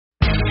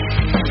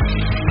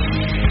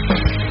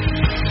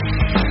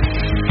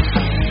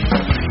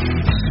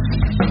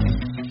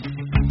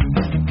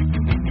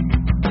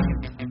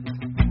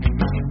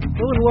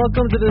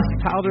welcome to this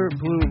Powder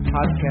Blue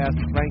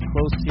podcast. Frank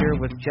Close here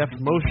with Jeff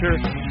Mosher.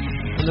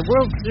 And the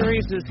World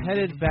Series is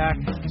headed back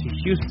to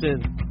Houston.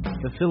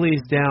 The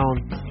Phillies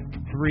down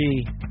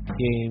 3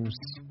 games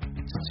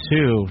to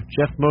 2.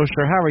 Jeff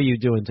Mosher, how are you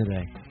doing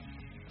today?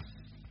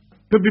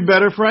 Could be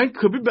better, Frank.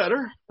 Could be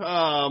better.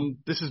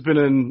 This has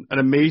been an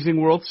amazing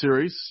World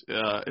Series.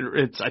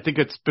 I think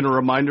it's been a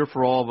reminder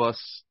for all of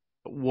us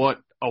what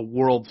a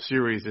World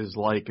Series is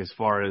like, as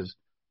far as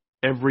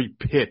every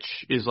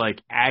pitch is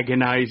like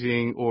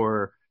agonizing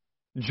or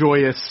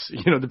joyous,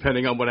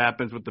 depending on what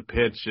happens with the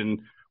pitch. And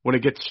when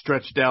it gets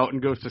stretched out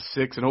and goes to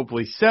 6 and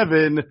hopefully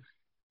 7,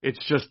 it's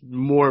just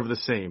more of the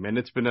same. And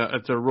it's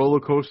a roller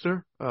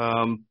coaster.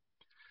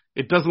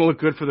 It doesn't look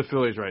good for the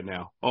Phillies right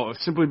now,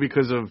 simply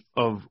because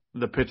of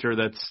the pitcher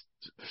that's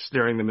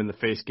staring them in the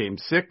face game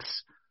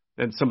 6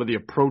 and some of the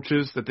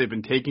approaches that they've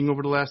been taking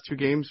over the last 2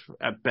 games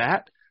at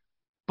bat.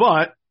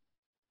 But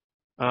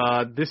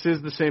this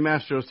is the same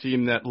Astros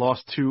team that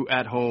lost 2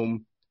 at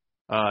home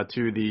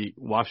to the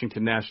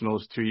Washington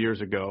Nationals 2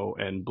 years ago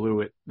and blew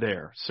it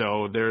there.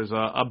 So there's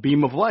a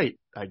beam of light,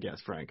 I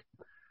guess, Frank.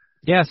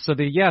 Yes,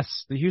 the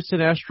Houston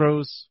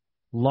Astros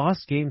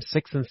lost games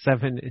 6 and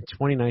 7 in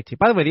 2019.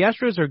 By the way, the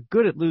Astros are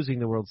good at losing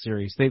the World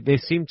Series. They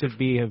seem to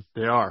be.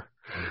 They are.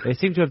 They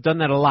seem to have done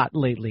that a lot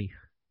lately.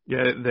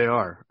 Yeah, they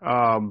are.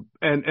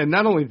 And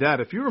not only that,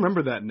 if you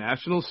remember that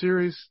National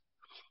Series,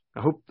 I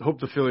hope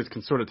the Phillies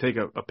can sort of take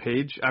a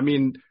page. I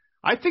mean,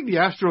 I think the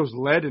Astros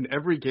led in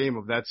every game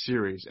of that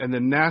series, and the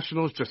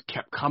Nationals just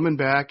kept coming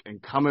back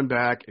and coming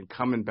back and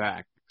coming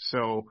back.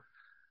 So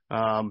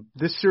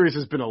this series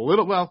has been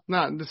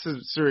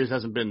series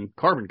hasn't been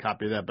carbon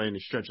copy of that by any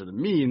stretch of the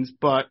means,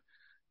 but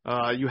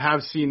you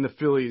have seen the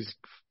Phillies,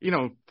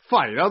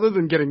 fight. Other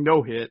than getting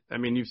no hit, I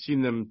mean, you've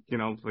seen them,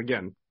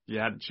 again, you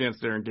had a chance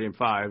there in Game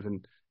 5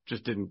 and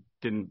just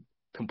didn't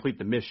complete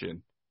the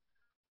mission.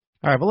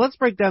 All right, well, let's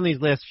break down these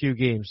last few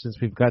games since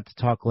we've got to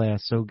talk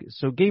last.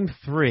 So Game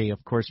 3,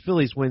 of course,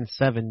 Phillies win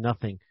 7-0.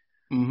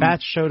 Mm-hmm.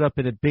 Bats showed up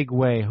in a big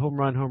way. Home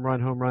run, home run,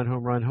 home run,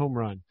 home run, home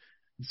run.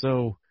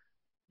 So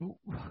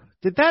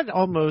did that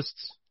almost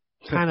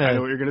kind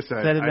of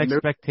set an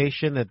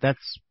expectation that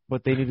that's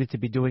what they needed to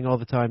be doing all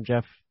the time,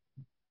 Jeff?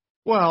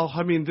 Well,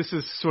 I mean, this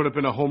has sort of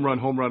been a home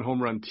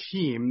run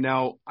team.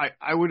 Now,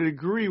 I would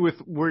agree with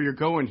where you're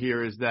going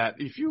here, is that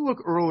if you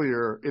look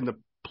earlier in the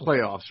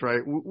playoffs,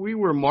 right, we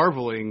were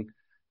marveling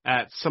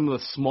at some of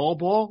the small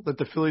ball that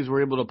the Phillies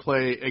were able to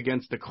play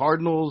against the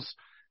Cardinals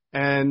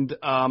and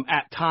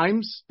at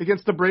times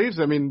against the Braves.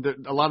 I mean,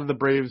 a lot of the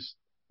Braves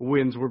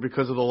wins were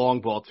because of the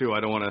long ball, too. I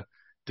don't want to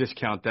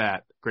discount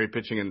that. Great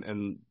pitching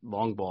and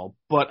long ball.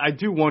 But I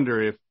do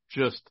wonder if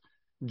just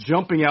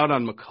jumping out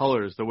on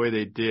McCullers the way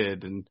they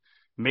did, and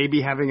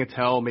maybe having a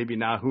tell, maybe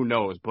not, who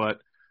knows. But,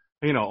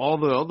 all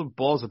the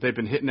balls that they've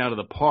been hitting out of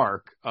the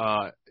park,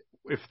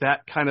 if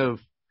that kind of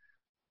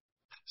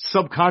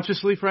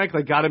subconsciously, Frank,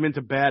 got him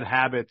into bad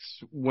habits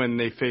when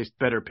they faced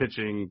better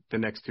pitching the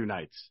next 2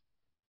 nights.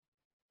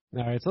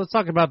 All right, so let's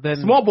talk about then.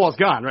 Small ball's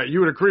gone, right?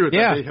 You would agree with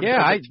that. They have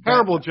done a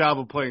terrible job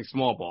of playing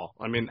small ball.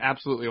 I mean,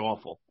 absolutely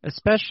awful.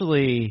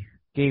 Especially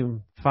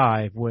Game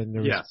 5, when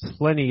there was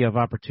plenty of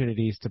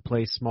opportunities to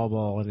play small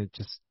ball, and it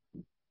just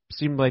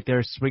seemed like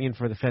they're swinging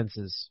for the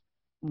fences.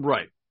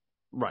 Right.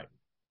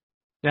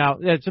 Now,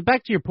 so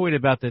back to your point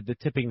about the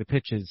tipping the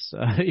pitches.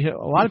 A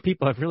lot of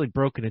people have really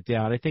broken it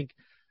down. I think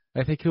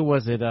who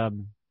was it?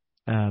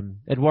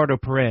 Eduardo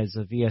Perez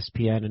of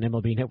ESPN and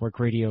MLB Network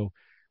Radio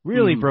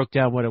really broke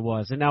down what it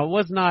was. And now it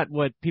was not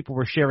what people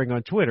were sharing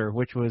on Twitter,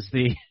 which was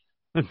they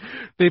had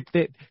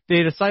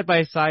a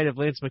side-by-side of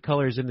Lance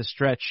McCullers in the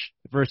stretch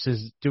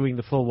versus doing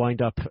the full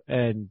wind-up,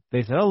 and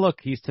they said, oh, look,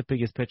 he's tipping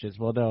his pitches.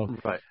 Well, no,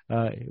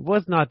 it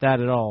was not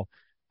that at all.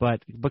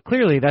 But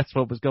clearly that's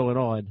what was going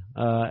on,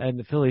 and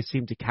the Phillies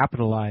seemed to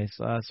capitalize.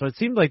 So it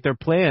seemed like their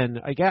plan,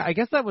 I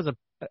guess that was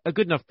a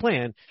good enough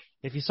plan.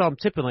 If you saw them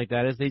tipping like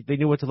that, is they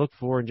knew what to look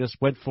for and just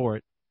went for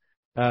it.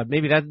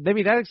 Maybe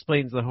that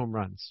explains the home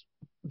runs.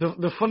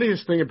 The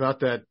funniest thing about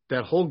that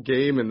whole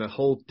game and the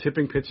whole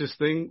tipping pitches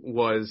thing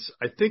was,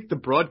 I think the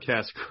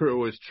broadcast crew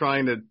was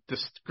trying to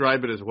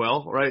describe it as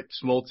well, right?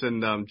 Smoltz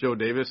and Joe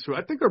Davis, who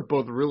I think are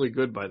both really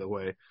good, by the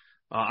way.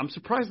 I'm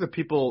surprised that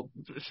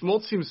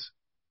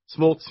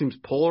Smoltz seems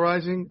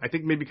polarizing. I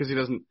think maybe because he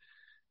doesn't,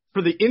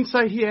 for the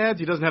insight he adds,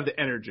 he doesn't have the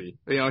energy.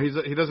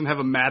 He doesn't have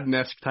a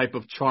Madden-esque type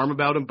of charm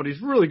about him, but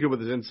he's really good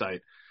with his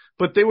insight.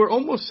 But they were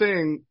almost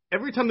saying,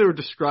 every time they were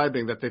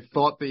describing that they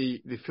thought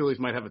the Phillies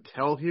might have a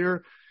tell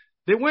here,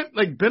 they went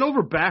bent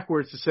over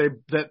backwards to say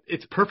that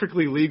it's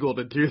perfectly legal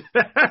to do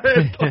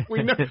that.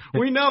 we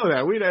know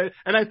that.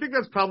 And I think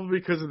that's probably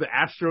because of the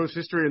Astros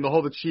history and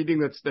the cheating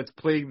that's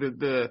plagued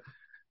the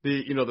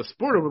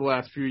sport over the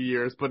last few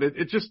years. But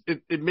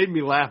it made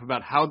me laugh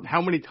about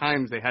how many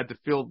times they had to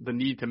feel the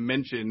need to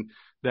mention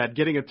that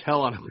getting a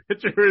tell on a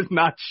pitcher is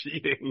not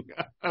cheating.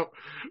 That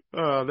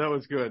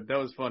was good. That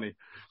was funny.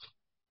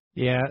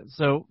 Yeah,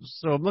 so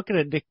I'm looking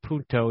at Nick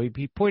Punto.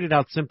 He pointed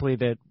out simply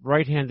that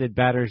right-handed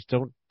batters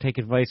don't take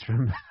advice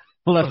from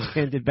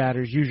left-handed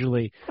batters.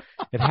 Usually,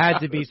 it had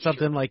to be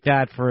something like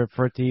that for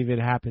it to even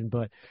happen.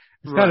 But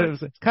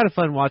it's kind of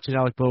fun watching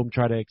Alec Boehm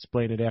try to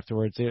explain it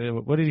afterwards.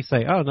 What did he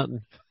say? Oh,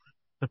 nothing.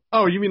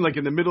 Oh, you mean like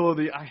in the middle of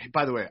the?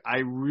 By the way,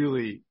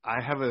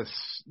 I have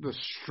the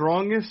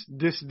strongest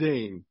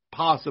disdain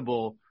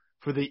possible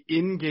for the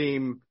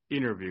in-game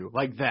interview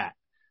like that.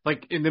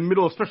 Like in the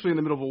middle, especially in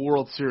the middle of a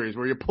World Series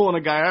where you're pulling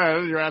a guy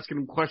out, you're asking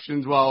him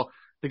questions while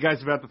the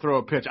guy's about to throw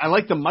a pitch. I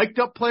like the mic'd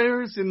up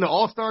players in the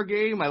All-Star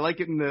game. I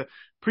like it in the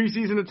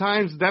preseason at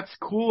times. That's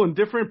cool and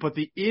different. But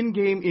the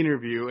in-game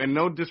interview, and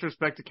no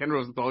disrespect to Ken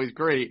Rosenthal, he's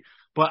great,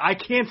 but I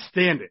can't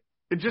stand it.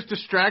 It just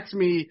distracts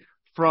me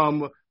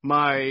from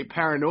my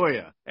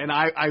paranoia, and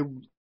I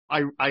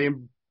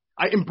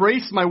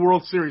embrace my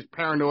World Series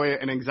paranoia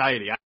and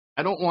anxiety.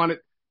 I don't want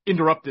it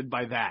interrupted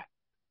by that.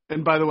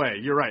 And by the way,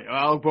 you're right.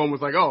 Alec Boehm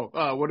was like,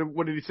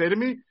 what did he say to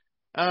me?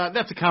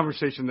 That's a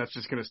conversation that's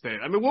just going to stay.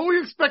 I mean, what were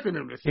you expecting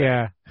him to say?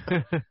 Yeah.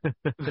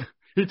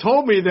 He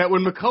told me that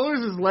when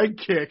McCullers' leg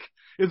kick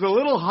is a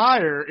little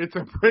higher, it's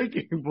a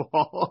breaking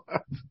ball.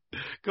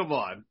 Come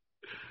on.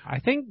 I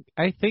think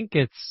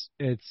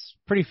it's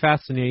pretty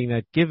fascinating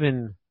that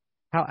given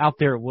how out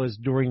there it was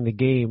during the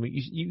game,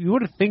 you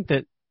would have think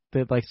that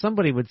like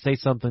somebody would say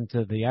something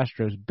to the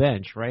Astros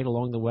bench right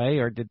along the way,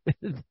 or did?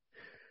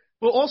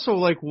 Well, also,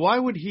 like, why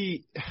would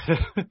he?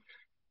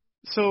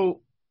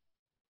 So,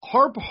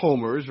 Harp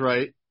homers,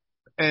 right?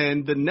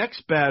 And the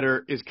next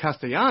batter is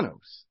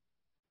Castellanos.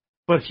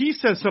 But he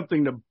says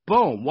something to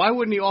Boehm. Why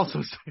wouldn't he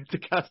also say it to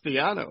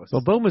Castellanos?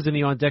 Well, Boehm was in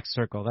the on-deck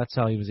circle. That's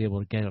how he was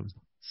able to get him.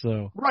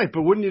 So right,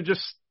 but wouldn't you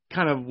just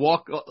kind of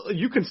walk?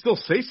 You can still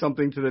say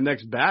something to the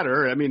next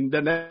batter. I mean,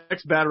 the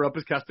next batter up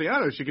is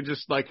Castellanos. You could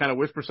just like kind of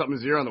whisper something to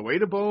his ear on the way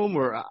to Boehm,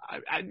 or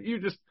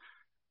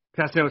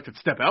Castellanos could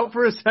step out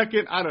for a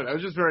second. I don't know. It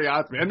was just very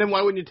odd to me. And then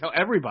why wouldn't you tell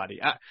everybody?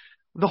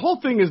 The whole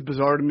thing is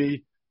bizarre to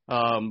me.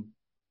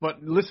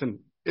 But listen,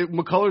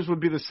 McCullers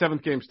would be the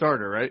 7th game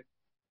starter, right?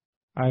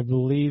 I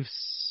believe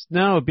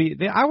no.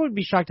 I wouldn't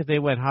be shocked if they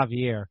went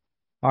Javier.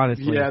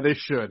 Honestly, yeah, they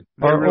should.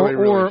 They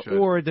really should.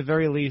 Or at the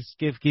very least,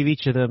 give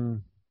each of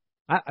them.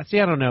 I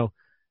don't know.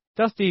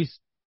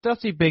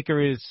 Dusty Baker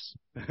is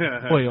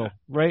oil,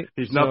 right?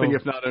 He's nothing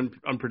if not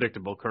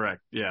unpredictable.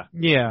 Correct. Yeah.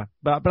 Yeah,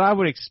 but I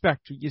would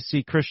expect you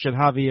see Christian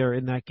Javier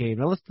in that game.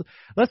 Now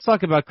let's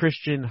talk about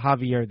Christian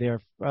Javier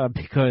there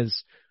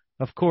because,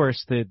 of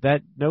course,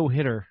 that no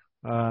hitter.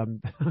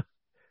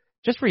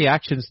 Just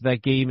reactions to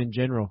that game in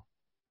general.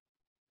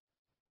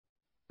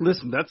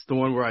 Listen, that's the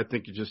one where I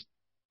think you just,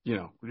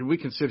 we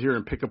can sit here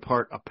and pick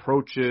apart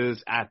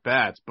approaches,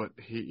 at-bats, but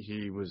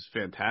he was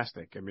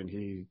fantastic. I mean,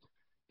 he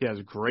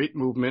has great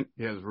movement.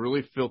 He has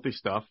really filthy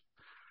stuff.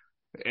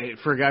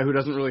 For a guy who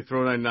doesn't really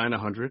throw 99,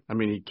 100, I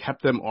mean, he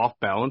kept them off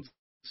balance.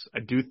 I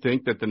do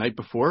think that the night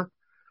before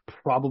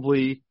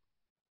probably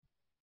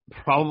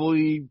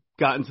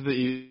got into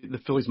the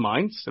Phillies'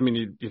 minds. I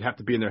mean, you'd have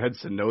to be in their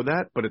heads to know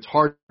that, but it's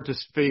hard to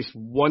face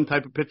one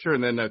type of pitcher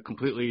and then a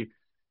completely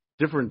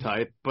different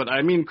type. But,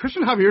 I mean,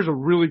 Christian Javier is a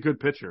really good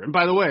pitcher. And,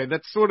 by the way,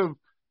 that's sort of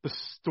the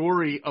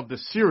story of the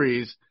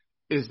series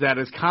is that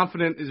as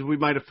confident as we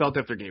might have felt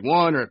after Game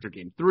 1 or after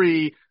Game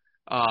 3,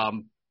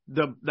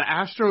 the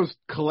Astros'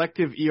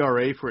 collective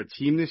ERA for a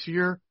team this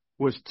year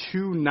was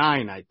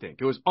 2.9, I think.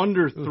 It was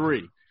under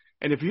 3.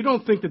 And if you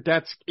don't think that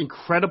that's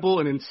incredible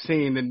and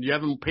insane, then you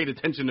haven't paid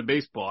attention to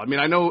baseball. I mean,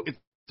 I know it's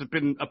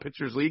been a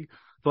pitcher's league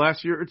the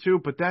last year or two,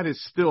 but that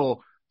is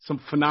still some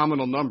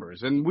phenomenal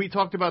numbers. And we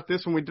talked about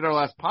this when we did our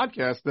last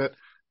podcast, that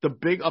the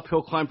big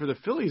uphill climb for the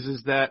Phillies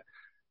is that,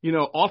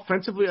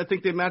 offensively, I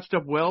think they matched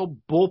up well.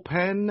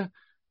 Bullpen,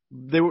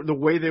 the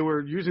way they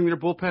were using their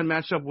bullpen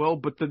matched up well,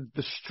 but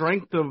the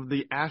strength of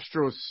the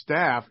Astros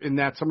staff in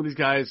that some of these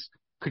guys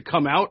could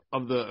come out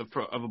of a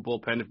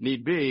bullpen if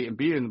need be and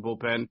be in the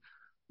bullpen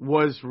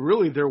was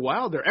really their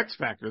X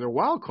factor, their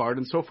wild card,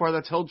 and so far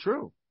that's held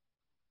true.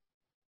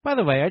 By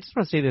the way, I just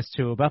want to say this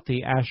too about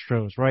the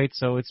Astros, right?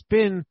 So it's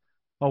been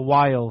a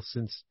while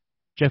since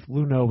Jeff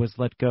Luhnow was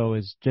let go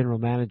as general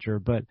manager,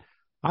 but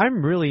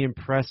I'm really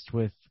impressed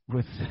with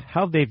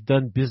how they've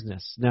done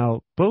business.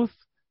 Now, both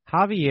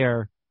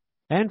Javier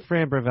and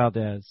Framber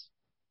Valdez,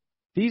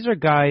 these are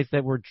guys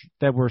that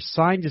were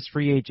signed as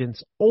free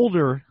agents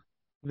older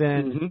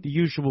than the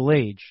usual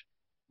age.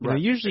 Right.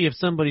 Usually if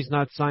somebody's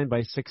not signed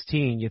by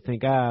 16, you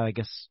think, I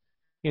guess,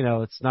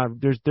 it's not,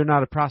 they're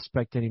not a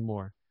prospect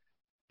anymore.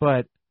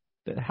 But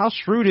how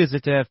shrewd is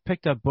it to have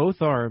picked up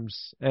both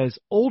arms as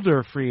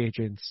older free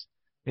agents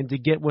and to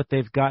get what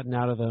they've gotten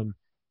out of them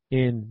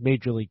in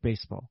Major League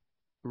Baseball?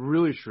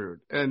 Really shrewd.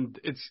 And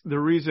it's the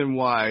reason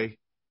why,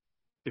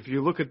 if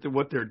you look at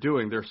what they're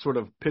doing, they're sort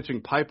of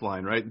pitching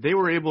pipeline, right? They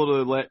were able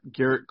to let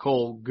Garrett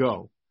Cole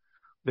go.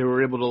 They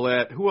were able to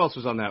let, who else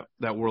was on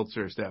that World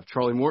Series staff?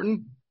 Charlie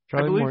Morton?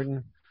 Charlie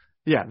Morton.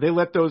 Yeah, they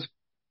let those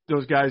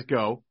guys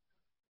go.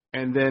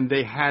 And then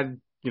they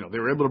had, they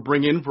were able to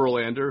bring in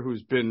Verlander,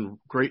 who's been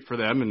great for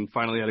them and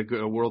finally had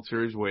a World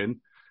Series win.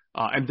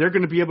 And they're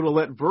going to be able to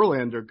let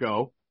Verlander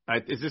go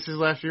Is this his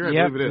last year? I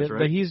Yep, believe it is,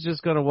 right? he's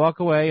just going to walk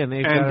away, and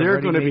they've got a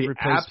They're going to ready-made be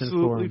replacement for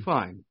absolutely him.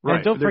 fine. Right.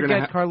 And don't They're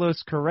forget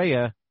Carlos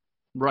Correa.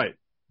 Right.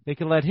 They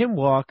can let him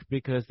walk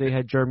because they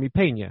had Jeremy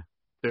Pena.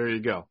 There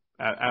you go.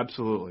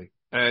 Absolutely.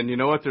 And you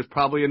know what? There's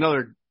probably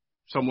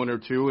someone or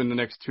two in the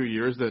next 2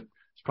 years that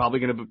is probably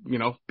going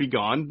to, be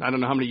gone. I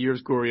don't know how many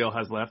years Gurriel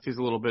has left. He's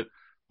a little bit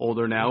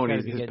older now,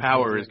 and his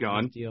power is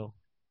gone. Deal.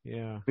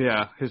 Yeah.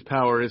 Yeah, his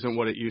power isn't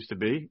what it used to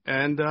be.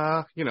 And,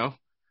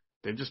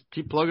 they just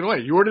keep plugging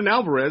away. Jordan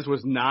Alvarez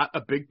was not a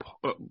big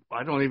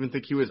I don't even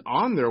think he was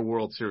on their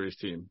World Series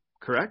team,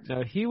 correct?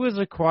 No, he was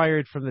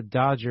acquired from the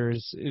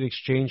Dodgers in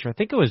exchange for, I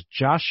think it was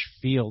Josh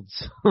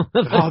Fields.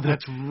 Oh,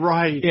 that's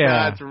right.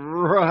 Yeah. That's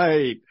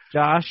right.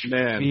 Josh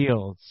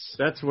Fields.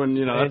 That's when,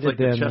 that's like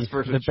the chess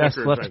versus the best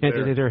left-handed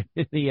right hitter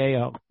in the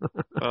AL.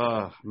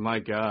 Oh, my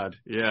God.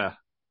 Yeah.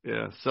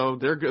 Yeah. So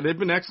they're good. They've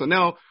been excellent.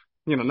 Now,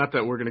 not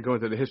that we're going to go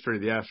into the history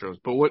of the Astros,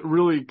 but what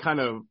really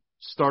kind of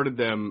started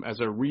them as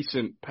a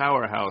recent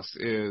powerhouse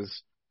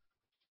is,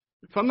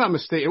 if I'm not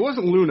mistaken, it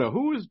wasn't Luna.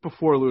 Who was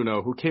before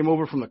Luna who came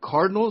over from the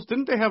Cardinals?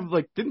 Didn't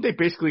they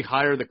basically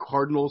hire the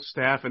Cardinals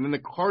staff? And then the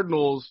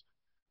Cardinals,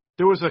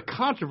 there was a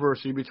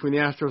controversy between the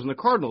Astros and the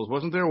Cardinals,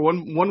 wasn't there?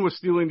 One was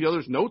stealing the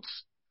other's notes.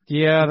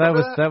 Yeah,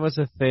 that was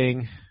a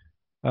thing.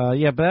 But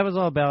that was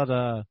all about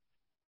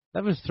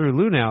that was through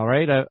Luna,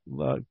 right?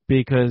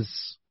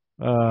 Because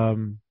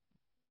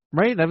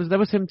right, that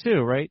was him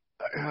too, right?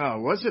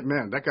 Was it?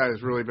 Man, that guy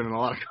has really been in a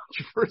lot of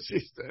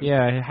controversies then.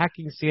 Yeah,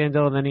 hacking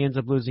scandal, and then he ends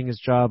up losing his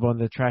job on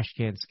the trash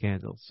can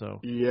scandal.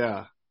 So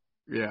yeah.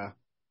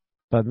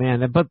 But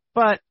man, but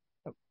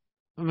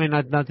I mean,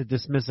 not to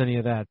dismiss any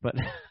of that, but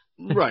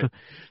right.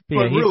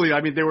 But really,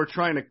 I mean, they were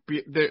trying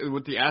to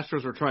what the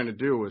Astros were trying to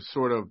do was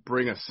sort of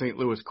bring a St.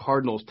 Louis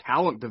Cardinals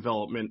talent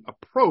development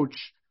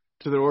approach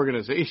to their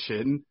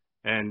organization,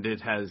 and it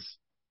has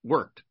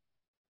worked.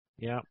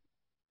 Yeah.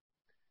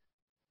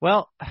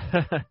 Well.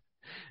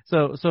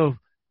 So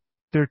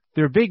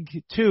they're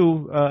big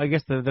two. I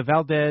guess the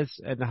Valdez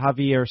and the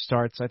Javier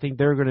starts. I think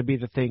they're going to be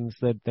the things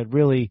that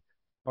really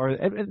are.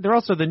 And they're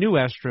also the new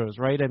Astros,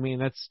 right? I mean,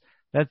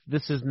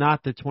 this is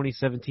not the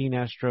 2017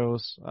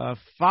 Astros.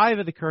 5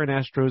 of the current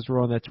Astros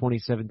were on that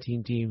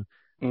 2017 team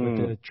with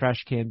the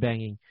trash can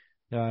banging.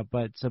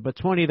 But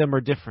 20 of them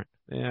are different,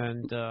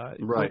 and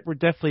right. We're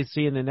definitely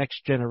seeing the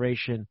next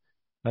generation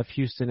of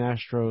Houston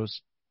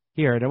Astros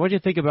here. Now, what do you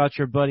think about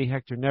your buddy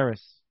Hector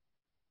Neris?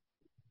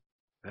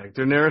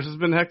 Hector Neris has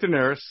been Hector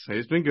Neris.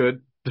 He's been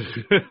good.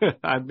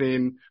 I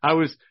mean,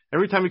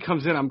 every time he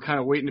comes in, I'm kind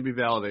of waiting to be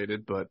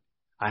validated, but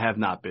I have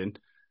not been.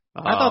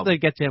 I thought they'd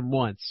get to him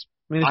once.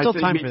 I mean, there's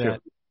still time for that.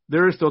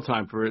 There is still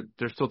time for it.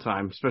 There's still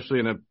time, especially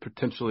in a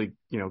potentially,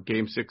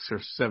 game 6 or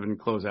 7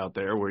 closeout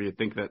there where you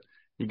think that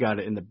you got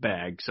it in the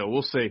bag. So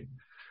we'll see.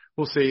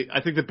 We'll see.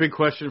 I think the big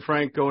question,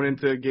 Frank, going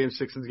into game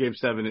 6 and game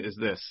 7 is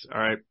this.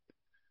 All right.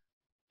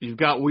 You've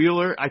got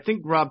Wheeler. I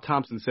think Rob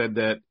Thompson said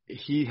that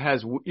he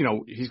has,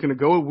 he's going to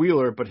go with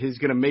Wheeler, but he's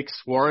going to make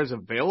Suarez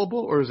available,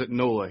 or is it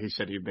Nola he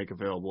said he'd make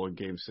available in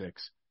game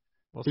 6?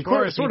 Well,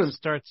 Suarez sort of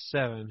starts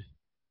 7.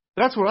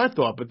 That's what I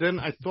thought, but then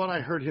I thought I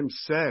heard him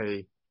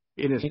say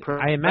in his press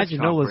I imagine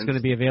Nola's going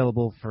to be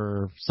available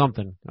for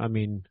something. I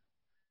mean,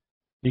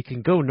 you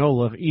can go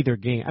Nola either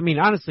game. I mean,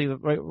 honestly,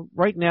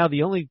 right now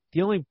the only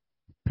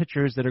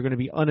pitchers that are going to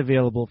be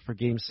unavailable for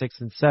game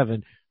 6 and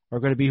 7 are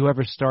going to be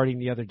whoever's starting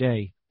the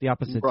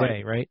opposite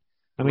day, right?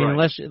 I mean,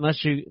 unless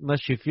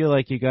you feel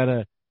like you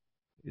gotta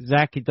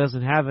Zach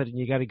doesn't have it and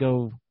you got to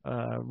go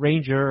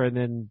Ranger,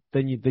 and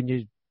then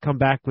you come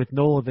back with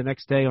Nola the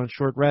next day on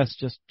short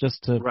rest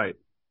just to right.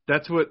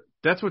 That's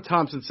what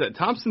Thompson said.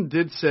 Thompson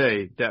did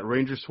say that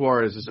Ranger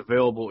Suarez is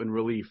available in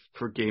relief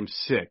for game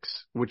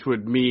 6, which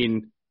would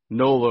mean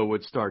Nola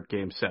would start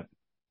game 7.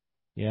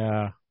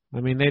 Yeah. I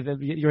mean,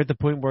 you're at the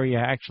point where you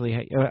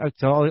actually.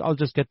 So I'll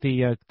just get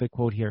the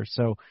quote here.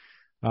 So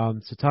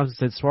Thompson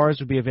said Suarez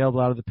would be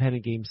available out of the pen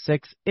in Game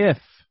 6 if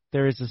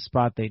there is a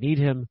spot they need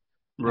him,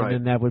 right. And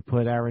then that would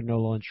put Aaron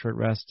Nola on short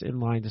rest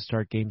in line to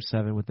start Game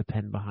 7 with the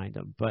pen behind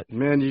him. But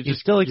he's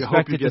still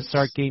expected to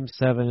start Game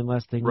 7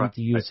 unless they need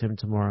to use him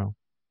tomorrow.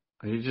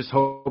 You just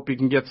hope he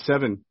can get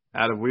 7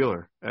 out of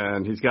Wheeler,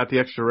 and he's got the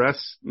extra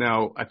rest.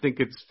 Now, I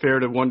think it's fair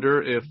to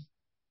wonder if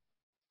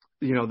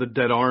the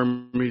dead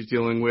arm he's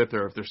dealing with,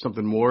 or if there's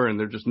something more, and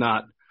they're just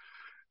not.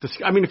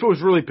 I mean, if it was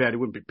really bad, he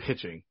wouldn't be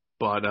pitching.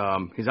 But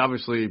he's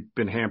obviously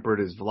been hampered.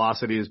 His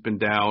velocity has been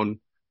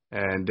down,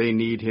 and they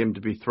need him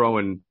to be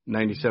throwing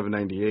 97,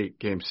 98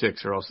 game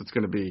 6, or else it's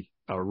going to be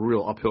a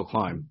real uphill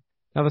climb.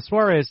 Now, the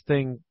Suarez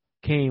thing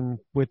came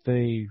with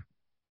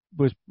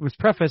was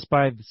prefaced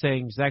by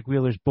saying Zach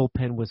Wheeler's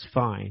bullpen was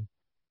fine.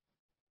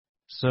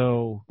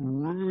 So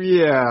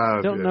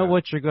don't know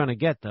what you're going to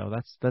get, though.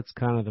 That's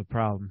kind of the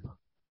problem.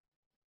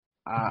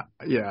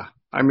 Yeah.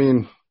 I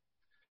mean,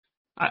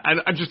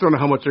 I just don't know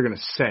how much they're going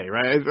to say,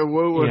 right?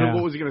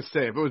 What was he going to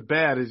say? If it was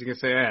bad, is he going to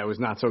say, it was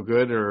not so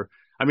good? Or,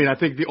 I mean, I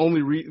think the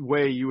only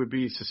way you would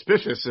be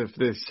suspicious if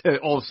they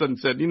all of a sudden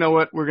said, you know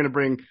what, we're going to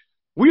bring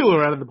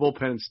Wheeler out of the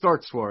bullpen and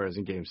start Suarez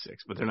in game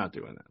 6, but they're not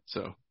doing that.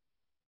 So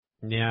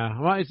Yeah,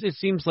 well, it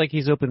seems like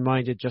he's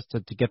open-minded just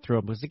to get through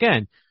them. Because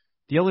again,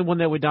 the only one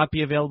that would not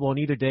be available on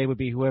either day would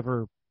be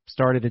whoever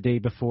started the day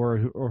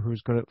before or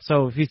who's going to.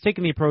 So if he's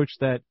taking the approach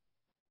that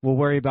we'll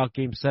worry about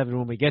Game 7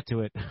 when we get to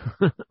it,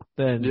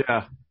 then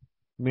Yeah.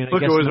 I mean, I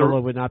Look, guess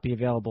Nola would not be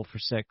available for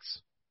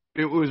 6.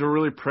 it was a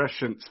really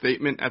prescient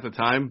statement at the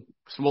time.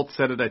 Smoltz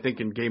said it, I think,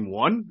 in Game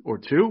 1 or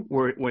 2,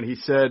 when he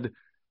said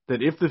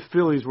that if the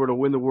Phillies were to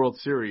win the World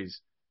Series,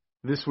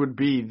 this would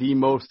be the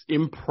most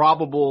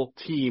improbable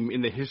team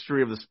in the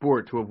history of the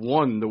sport to have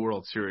won the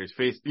World Series.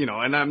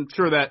 And I'm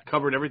sure that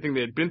covered everything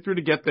they had been through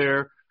to get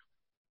there,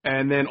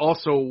 and then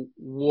also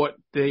what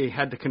they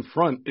had to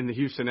confront in the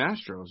Houston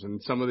Astros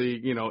and some of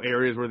the,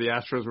 areas where the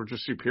Astros were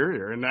just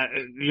superior. And that,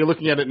 you're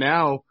looking at it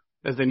now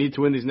as they need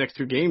to win these next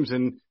 2 games,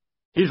 and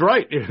he's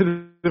right. If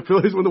the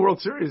Phillies win the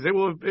World Series, it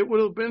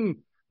would have been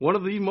one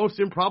of the most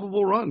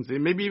improbable runs,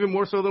 maybe even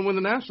more so than when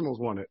the Nationals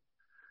won it.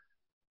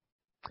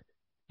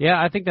 Yeah,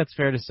 I think that's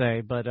fair to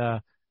say. But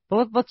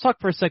let's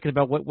talk for a second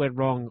about what went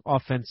wrong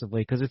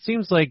offensively, because it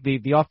seems like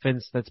the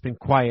offense that's been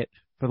quiet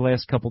for the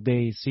last couple of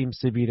days seems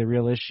to be the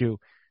real issue.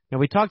 Now,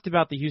 we talked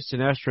about the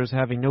Houston Astros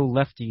having no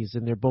lefties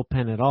in their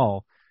bullpen at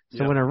all.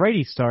 So when a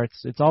righty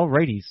starts, it's all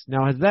righties.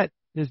 Now, has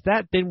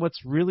that been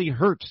what's really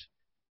hurt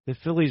the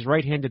Phillies'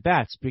 right-handed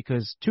bats?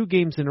 Because 2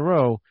 games in a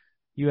row,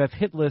 you have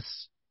hitless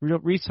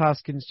Rhys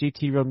Hoskins,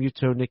 JT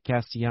Realmuto, Nick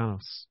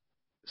Castellanos.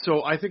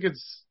 So I think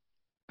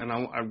and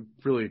I'm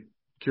really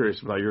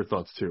curious about your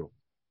thoughts too.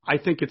 I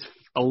think it's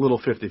a little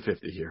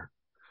 50-50 here.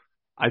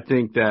 I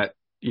think that,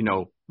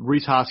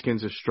 Rhys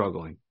Hoskins is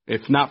struggling.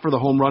 If not for the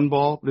home run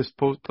ball this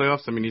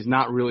post-playoffs, I mean, he's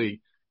not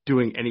really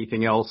doing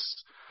anything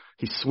else.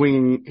 He's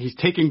swinging. He's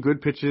taking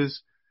good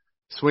pitches,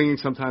 swinging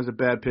sometimes at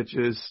bad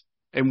pitches,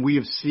 and we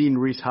have seen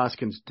Rhys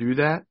Hoskins do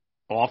that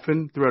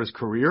often throughout his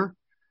career.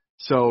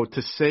 So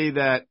to say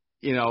that,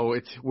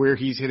 it's where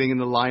he's hitting in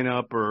the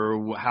lineup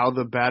or how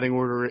the batting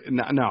order –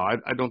 no,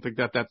 I don't think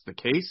that's the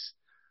case.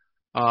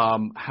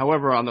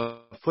 However, on the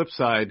flip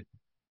side,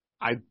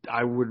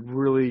 I would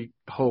really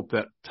hope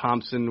that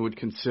Thompson would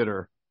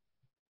consider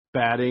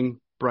batting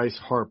Bryce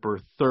Harper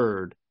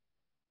 3rd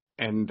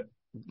and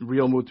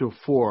Realmuto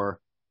 4.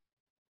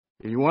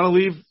 If you want to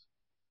leave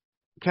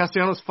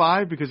Castellanos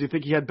 5 because you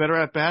think he had better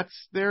at-bats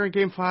there in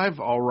Game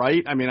 5, all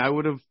right. I mean, I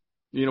would have,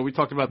 we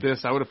talked about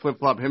this. I would have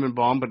flip-flopped him and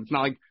Baum, but it's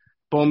not like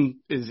Baum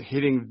is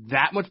hitting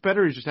that much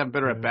better. He's just having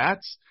better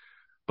at-bats.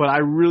 But I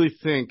really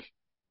think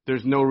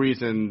there's no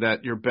reason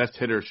that your best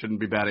hitter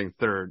shouldn't be batting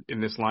 3rd in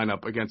this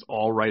lineup against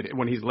all right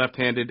when he's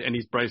left-handed and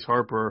he's Bryce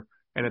Harper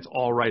and it's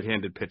all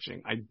right-handed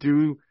pitching. I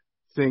do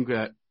think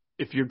that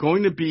if you're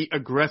going to be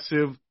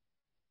aggressive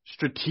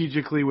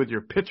strategically with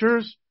your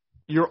pitchers,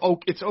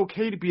 it's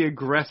okay to be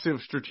aggressive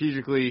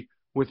strategically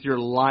with your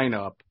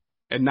lineup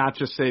and not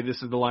just say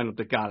this is the lineup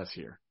that got us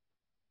here.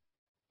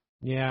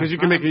 Yeah, because you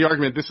can make the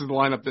argument this is the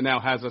lineup that now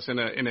has us in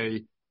a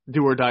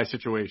do or die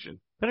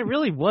situation. But it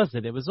really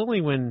wasn't. It was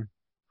only when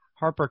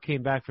Harper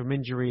came back from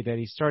injury that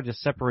he started to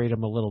separate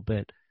him a little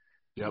bit.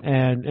 Yep.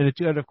 And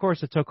of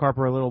course it took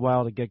Harper a little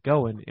while to get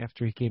going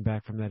after he came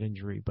back from that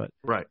injury. But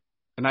right.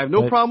 And I have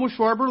no problem with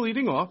Schwarber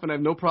leading off, and I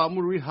have no problem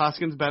with Rhys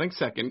Hoskins batting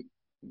 2nd,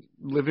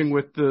 living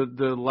with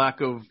the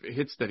lack of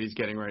hits that he's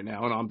getting right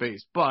now and on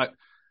base. But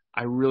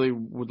I really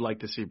would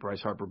like to see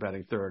Bryce Harper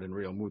batting 3rd and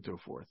Realmuto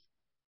 4th.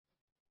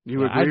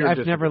 You agree?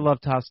 I've never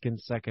loved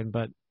Hoskins 2nd,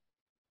 but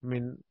I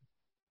mean,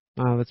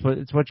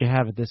 it's what you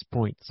have at this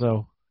point.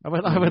 So I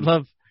would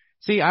love.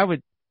 See, I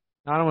don't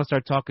want to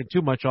start talking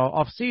too much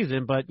off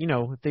season, but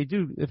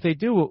if they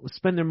do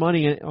spend their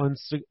money on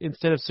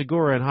instead of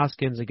Segura and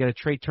Hoskins and get a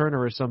Trey Turner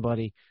or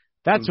somebody,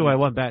 that's who I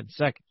want batting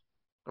 2nd.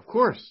 Of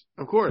course.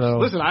 So.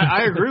 Listen,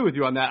 I agree with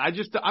you on that.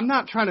 I'm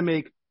not trying to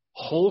make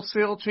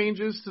wholesale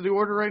changes to the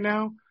order right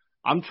now.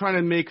 I'm trying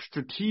to make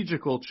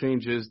strategical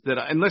changes that,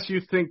 unless you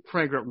think,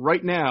 Frank,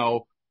 right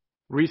now,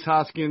 Rhys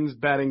Hoskins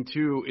batting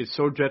 2 is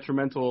so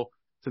detrimental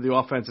to the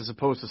offense as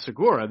opposed to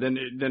Segura, then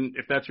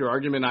if that's your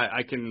argument,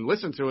 I can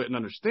listen to it and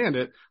understand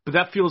it. But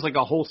that feels like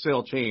a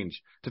wholesale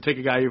change to take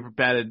a guy who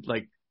batted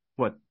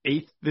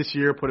 8th this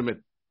year, put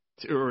him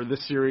or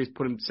this series,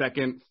 put him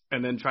 2nd,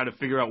 and then try to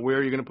figure out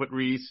where you're going to put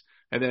Rhys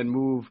and then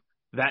move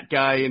that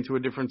guy into a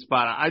different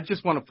spot. I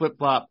just want to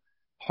flip-flop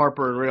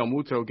Harper and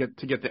Realmuto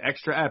to get the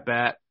extra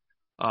at-bat.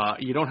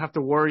 You don't have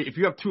to worry. If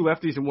you have 2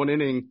 lefties in one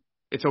inning,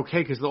 it's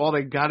okay because all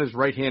they got is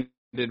right-handed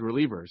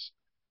relievers.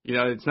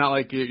 It's not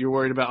like you're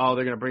worried about,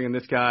 they're going to bring in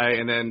this guy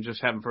and then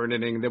just have him for an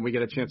inning, and then we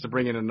get a chance to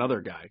bring in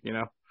another guy,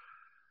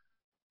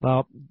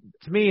 Well,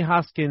 to me,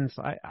 Hoskins,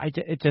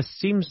 it just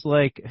seems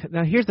like –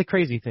 now, here's the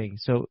crazy thing.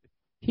 So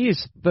he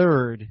is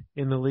 3rd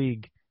in the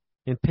league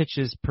in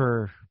pitches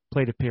per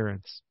plate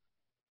appearance.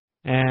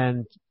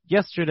 And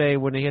yesterday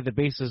when they had the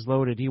bases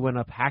loaded, he went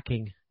up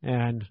hacking.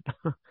 And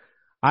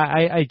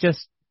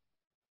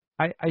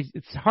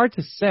it's hard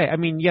to say. I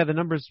mean, yeah, the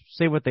numbers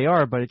say what they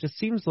are, but it just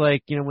seems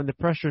like, when the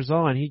pressure's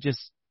on, he's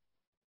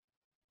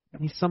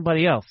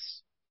somebody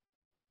else.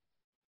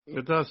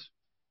 It does.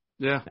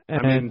 Yeah.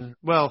 I mean,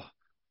 well,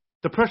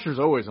 the pressure's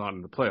always on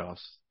in the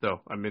playoffs, though.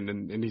 I mean,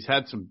 and he's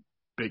had some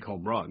big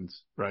home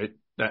runs, right?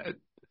 I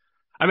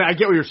mean, I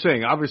get what you're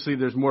saying. Obviously,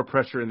 there's more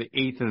pressure in the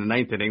 8th and the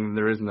 9th inning than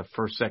there is in the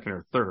 1st, 2nd,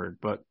 or 3rd.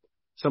 But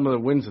some of the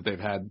wins that they've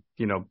had,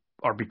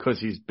 are because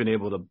he's been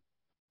able to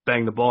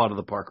bang the ball out of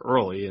the park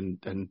early and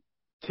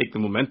take the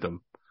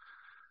momentum.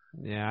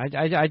 Yeah,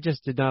 I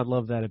just did not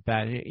love that at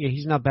bat.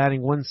 He's not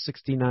batting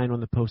 169 on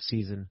the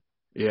postseason.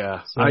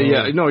 Yeah, So,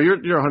 no, you're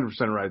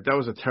 100% right. That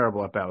was a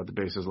terrible at bat with the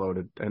bases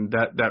loaded, and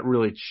that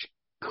really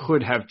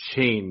could have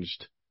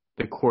changed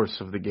the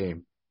course of the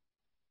game.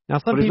 Now,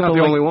 some but he's people not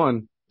the only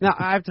one. Now,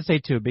 I have to say,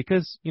 too,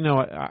 because,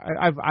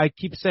 I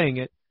keep saying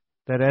it,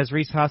 that as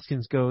Rhys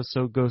Hoskins goes,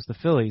 so goes the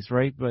Phillies,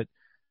 right? But,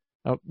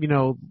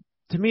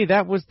 to me,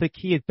 that was the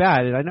key at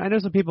bat. And I know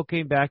some people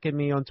came back at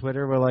me on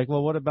Twitter, were like,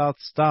 well, what about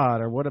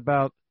Stott? Or what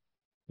about,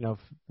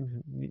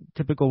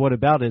 typical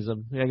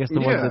whataboutism? I guess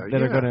the ones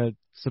that are going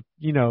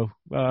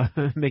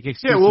to, make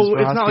excuses Yeah, well, for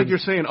it's Hoskins. not like you're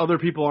saying other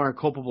people aren't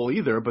culpable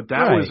either, but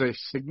that Right. was a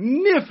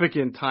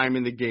significant time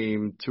in the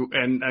game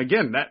and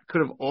again, that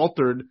could have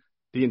altered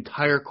the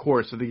entire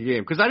course of the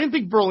game. Because I didn't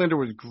think Verlander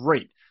was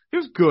great. He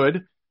was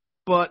good,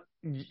 but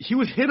he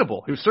was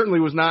hittable. He certainly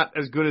was not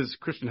as good as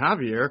Christian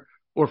Javier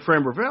or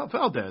Framber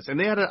Valdez. And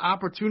they had an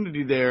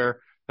opportunity there,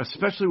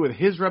 especially with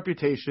his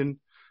reputation,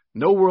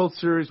 no World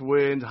Series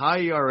wins,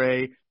 high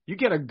ERA. You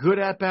get a good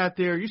at-bat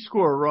there, you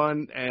score a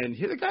run, and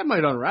the guy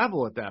might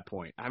unravel at that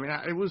point. I mean,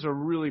 it was a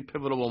really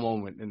pivotal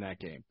moment in that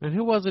game. And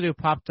who was it who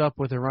popped up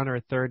with a runner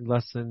at third,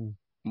 less than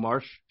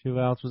Marsh? 2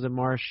 outs? Was it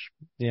Marsh?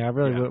 Yeah, I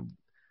really would.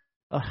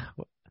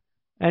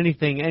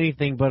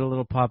 Anything but a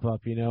little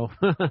pop-up, I know.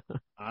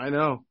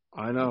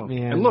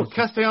 Man, and look,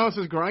 Castellanos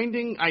is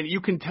grinding.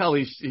 You can tell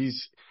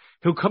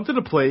he'll come to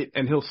the plate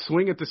and he'll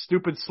swing at the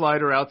stupid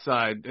slider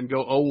outside and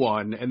go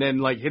 0-1 and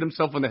then hit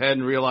himself on the head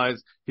and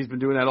realize he's been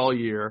doing that all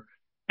year.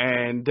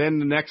 And then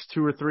the next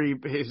 2 or 3,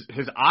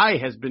 his eye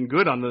has been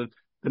good on the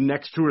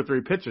next 2 or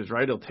 3 pitches,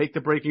 right? He'll take the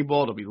breaking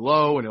ball, it'll be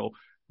low, and he'll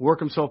work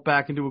himself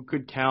back into a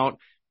good count.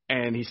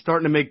 And he's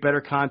starting to make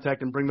better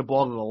contact and bring the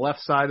ball to the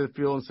left side of the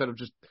field instead of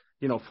just,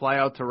 fly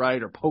out to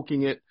right or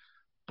poking it.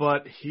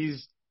 But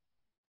he's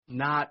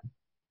not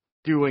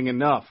doing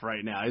enough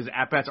right now. His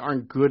at-bats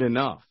aren't good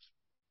enough.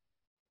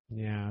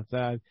 Yeah,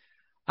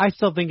 I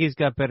still think he's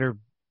got better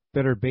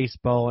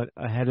baseball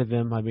ahead of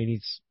him. I mean,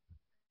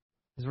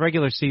 his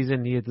regular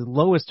season, he had the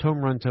lowest home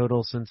run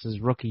total since his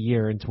rookie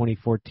year in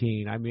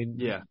 2014. I mean,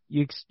 yeah,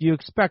 you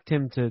expect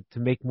him to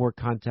make more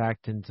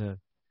contact and to,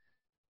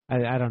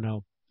 I don't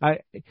know.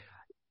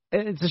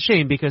 It's a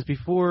shame because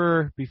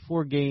before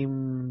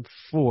Game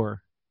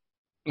 4,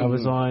 I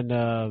was on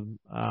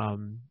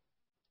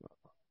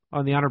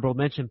the Honorable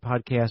Mention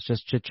podcast,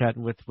 just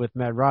chit-chatting with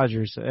Matt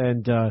Rogers,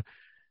 and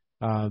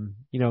I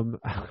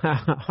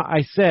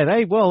said,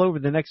 hey, well, over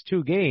the next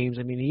 2 games,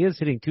 I mean, he is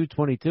hitting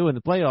 .222 in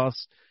the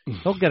playoffs.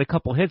 He'll get a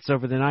couple hits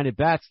over the 9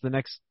 at-bats the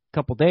next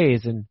couple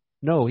days, and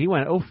no, he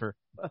went over.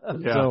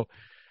 Yeah.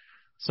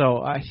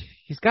 So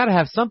he's got to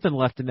have something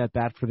left in that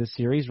bat for this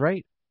series,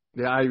 right?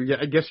 Yeah,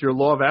 I guess your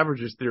law of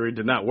averages theory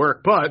did not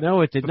work, but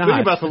no, it did not. The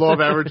thing about the law of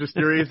averages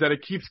theory is that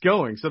it keeps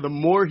going. So the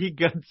more he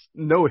gets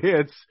no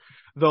hits,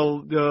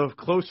 the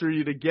closer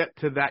you to get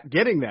to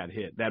getting that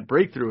hit, that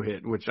breakthrough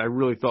hit, which I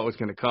really thought was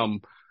going to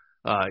come,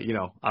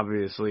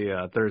 obviously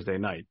Thursday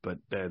night, but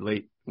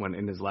late when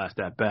in his last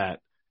at bat,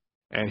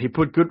 and he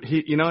put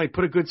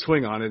a good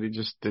swing on it. He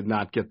just did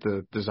not get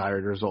the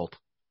desired result.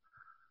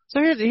 So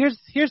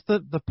here's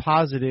the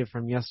positive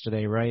from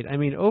yesterday, right? I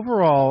mean,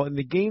 overall, in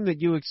the game that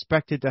you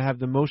expected to have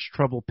the most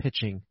trouble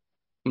pitching,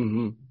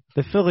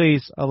 the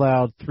Phillies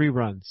allowed 3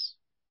 runs.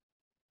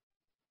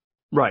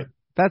 Right.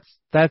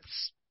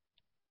 That's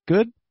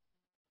good.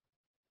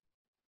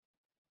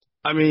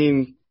 I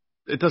mean,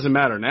 it doesn't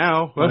matter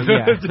now. Well,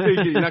 yeah.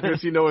 You're not going to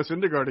see Noah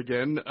Syndergaard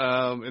again.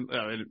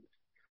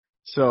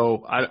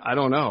 So I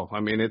don't know.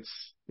 I mean, it's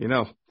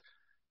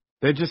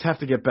they just have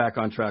to get back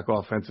on track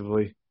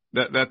offensively.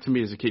 That to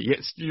me is a key.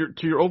 Yes,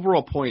 to your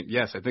overall point,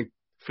 yes, I think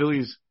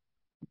Phillies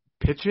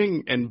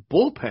pitching and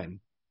bullpen,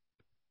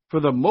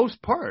 for the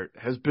most part,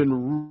 has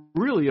been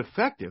really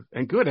effective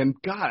and good. And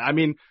God, I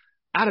mean,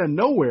 out of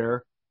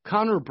nowhere,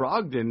 Connor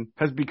Brogdon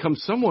has become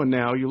someone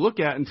now you look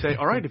at and say,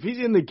 all right, if he's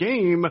in the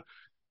game,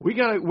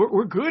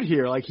 we're good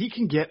here. Like, he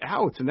can get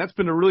outs, and that's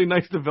been a really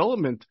nice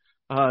development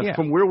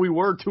from where we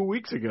were 2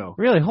 weeks ago.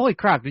 Really, holy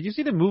crap! Did you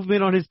see the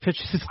movement on his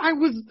pitches? I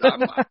was.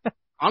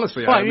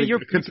 Honestly, well,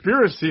 the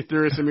conspiracy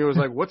theorist in me was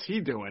like, what's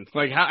he doing?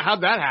 Like,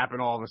 how'd that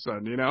happen all of a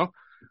sudden,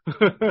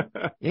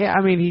 Yeah,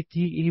 I mean,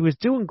 he was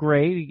doing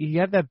great. He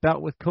had that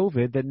bout with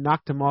COVID that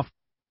knocked him off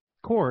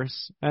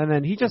course, and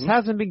then he just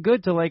hasn't been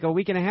good till like a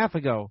week and a half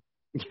ago.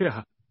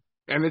 Yeah,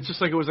 and it's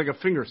just like it was like a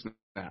finger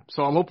snap.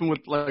 So I'm hoping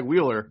with like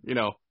Wheeler,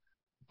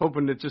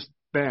 hoping that just,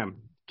 bam,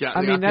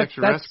 the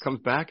extra rest comes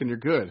back and you're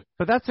good.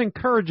 But that's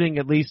encouraging,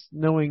 at least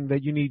knowing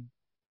that you need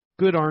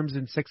good arms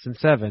in 6 and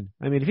 7.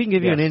 I mean, if he can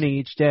give you an inning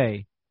each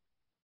day,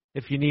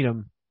 if you need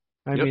him,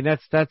 I mean,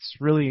 that's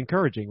really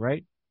encouraging,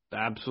 right?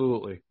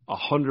 Absolutely,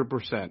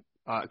 100%.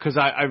 Because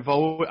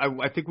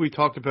I think we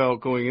talked about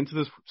going into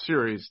this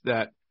series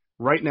that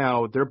right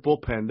now, their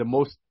bullpen, the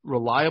most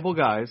reliable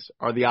guys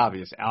are the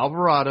obvious,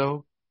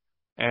 Alvarado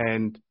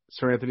and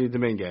Sir Anthony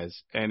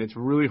Dominguez. And it's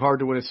really hard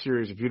to win a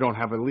series if you don't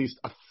have at least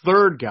a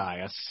third guy,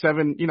 a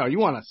 7, you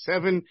want a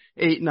 7,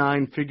 8,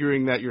 9,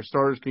 figuring that your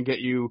starters can get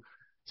you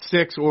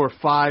 6 or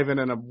 5 and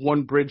then a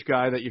one bridge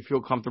guy that you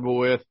feel comfortable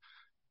with.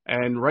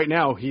 And right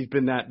now he's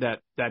been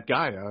that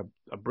guy,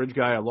 a bridge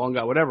guy, a long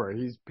guy, whatever.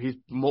 He's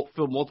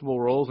filled multiple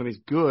roles and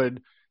he's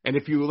good. And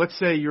if let's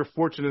say you're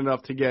fortunate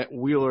enough to get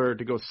Wheeler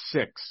to go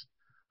 6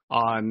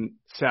 on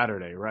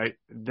Saturday, right?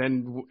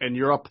 Then, and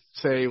you're up,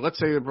 let's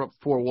say you're up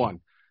 4-1.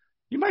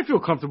 You might feel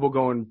comfortable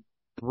going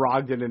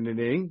Brogdon in an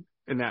inning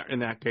in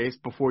that case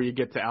before you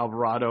get to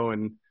Alvarado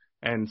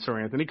and Sir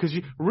Anthony. Because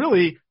you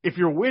really, if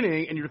you're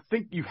winning and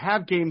you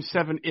have Game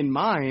 7 in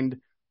mind,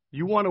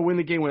 you want to win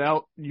the game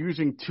without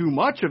using too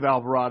much of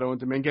Alvarado and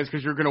Dominguez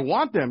because you're going to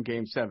want them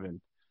Game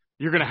 7.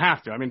 You're going to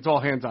have to. I mean, it's all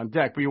hands on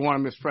deck, but you want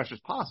them as fresh as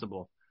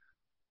possible.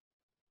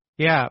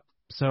 Yeah.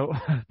 So,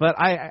 but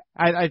I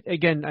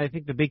again, I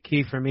think the big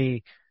key for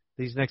me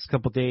these next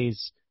couple of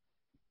days,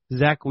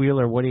 Zach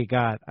Wheeler, what do you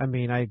got? I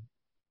mean,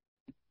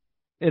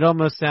 it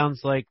almost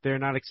sounds like they're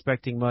not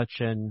expecting much,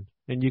 and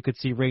you could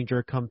see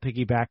Ranger come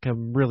piggyback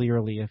him really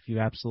early if you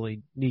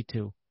absolutely need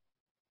to.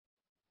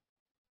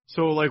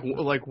 So, like,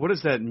 what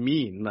does that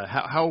mean?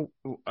 How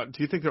do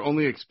you think they're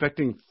only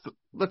expecting?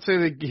 Let's say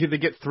they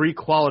get 3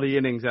 quality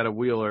innings out of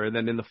Wheeler, and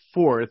then in the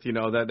 4th,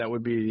 that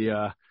would be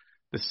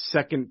the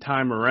second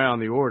time around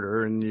the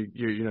order, and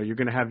you're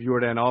going to have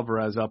Yordan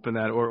Alvarez up in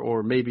that,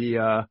 or maybe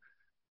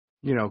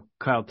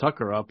Kyle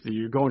Tucker up.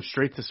 You're going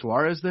straight to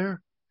Suarez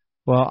there.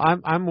 Well,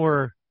 I'm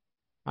more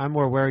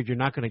worried you're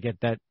not going to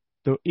get that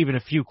even a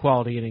few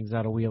quality innings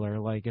out of Wheeler.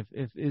 Like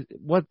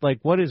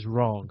what is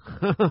wrong?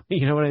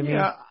 You know what I mean?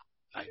 Yeah.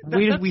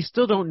 We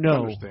still don't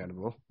know.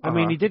 Understandable. I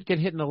mean, he did get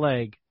hit in the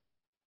leg,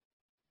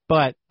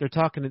 but they're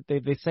talking.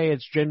 They say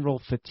it's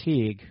general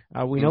fatigue.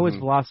 We know his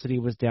velocity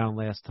was down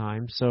last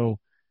time, so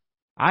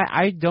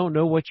I don't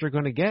know what you're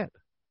going to get.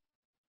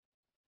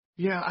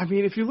 Yeah, I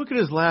mean, if you look at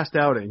his last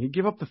outing, he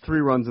gave up the 3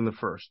 runs in the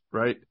first,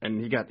 right?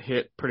 And he got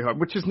hit pretty hard,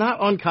 which is not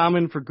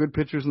uncommon for good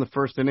pitchers in the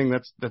first inning.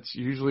 That's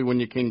usually when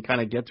you can kind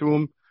of get to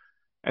him.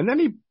 And then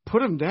he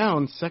put him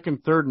down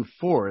 2nd, 3rd, and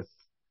 4th.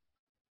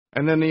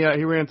 And then he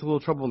ran into a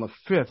little trouble in the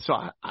 5th. So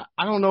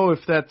I don't know if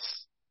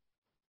that's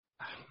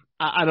 –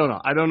 I don't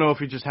know. I don't know if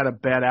he just had a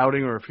bad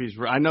outing or if he's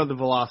 – I know the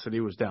velocity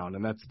was down,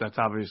 and that's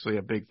obviously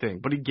a big thing.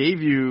 But he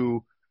gave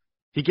you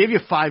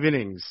 5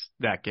 innings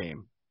that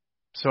game.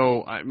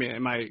 So, I mean,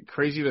 am I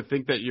crazy to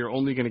think that you're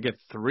only going to get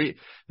 3?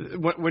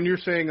 When you're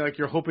saying, like,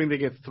 you're hoping they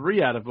get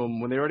 3 out of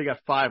him when they already got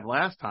 5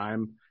 last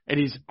time, and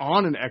he's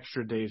on an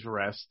extra day's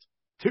rest,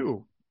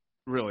 too,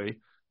 really.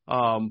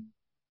 I'm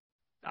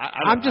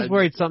just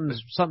worried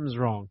something's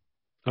wrong.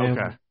 And,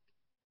 okay.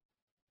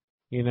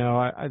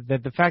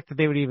 The fact that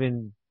they would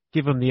even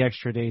give him the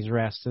extra day's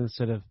rest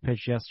instead of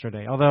pitch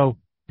yesterday. Although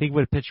I think he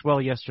would have pitched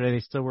well yesterday, they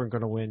still weren't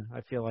going to win,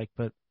 I feel like.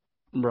 But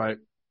right.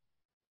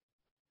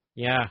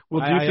 Yeah.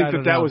 Well, do you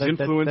think that was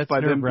influenced by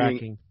them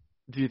being?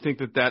 Do you think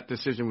that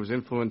decision was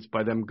influenced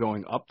by them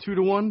going up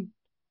 2-1?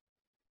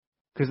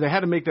 Because they had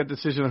to make that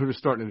decision on who to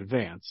start in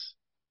advance.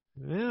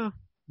 Yeah.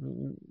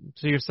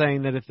 So you're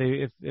saying that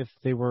if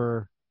they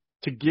were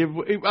to give,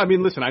 I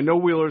mean, listen, I know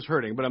Wheeler's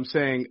hurting, but I'm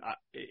saying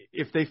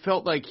if they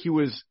felt like he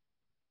was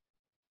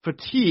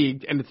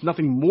fatigued and it's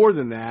nothing more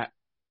than that,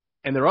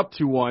 and they're up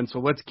 2-1, so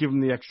let's give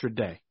him the extra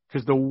day.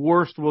 Because the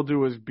worst we'll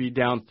do is be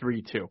down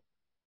 3-2.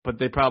 But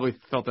they probably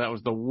felt that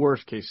was the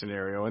worst case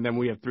scenario, and then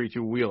we have 3-2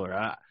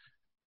 Wheeler.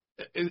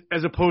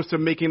 As opposed to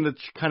making the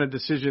kind of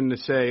decision to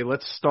say,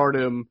 let's start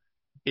him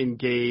in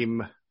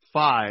Game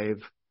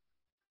 5.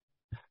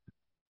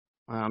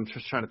 I'm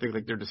just trying to think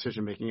like their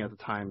decision making at the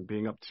time,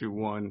 being up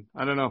 2-1.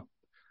 I don't know.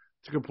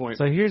 It's a good point.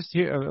 So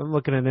I'm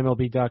looking at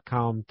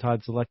MLB.com.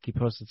 Todd Zalecki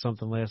posted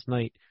something last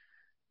night,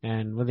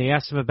 and when they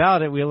asked him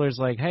about it, Wheeler's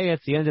like, "Hey,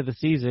 it's the end of the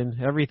season.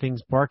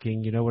 Everything's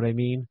barking. You know what I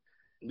mean?"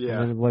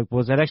 Yeah. And like,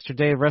 was that extra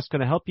day of rest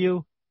going to help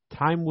you?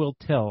 Time will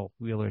tell,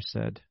 Wheeler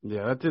said.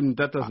 Yeah, that doesn't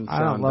sound. I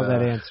don't love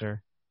that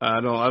answer. I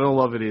don't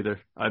love it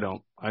either. I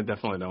don't. I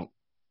definitely don't.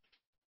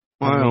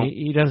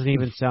 He doesn't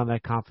even sound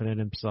that confident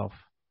himself.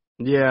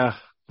 Yeah,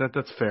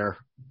 that's fair.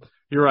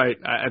 You're right.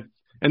 I'd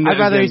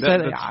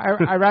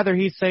rather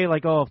he say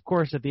like, "Oh, of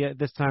course, at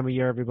this time of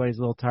year, everybody's a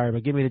little tired,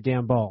 but give me the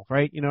damn ball,"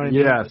 right? You know what I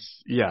mean?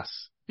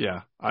 Yes.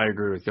 Yeah, I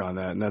agree with you on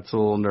that, and that's a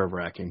little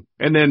nerve-wracking.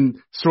 And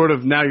then sort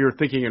of now you're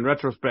thinking in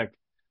retrospect,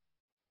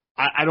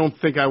 I don't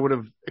think I would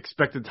have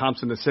expected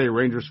Thompson to say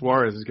Ranger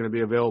Suarez is going to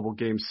be available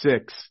Game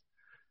 6,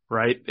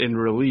 right, in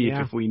relief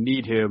if we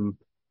need him,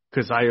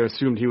 because I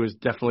assumed he was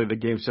definitely the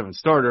Game 7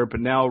 starter. But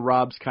now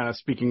Rob's kind of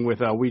speaking with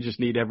we just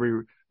need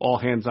all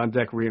hands on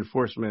deck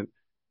reinforcement,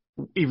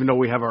 even though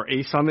we have our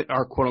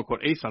quote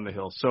unquote ace on the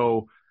hill.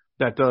 So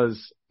that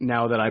does,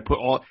 now that I put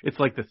it's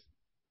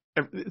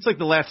like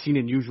the last scene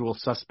in Usual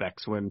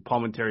Suspects when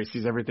Palminteri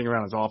sees everything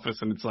around his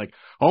office and it's like,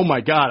 oh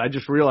my God, I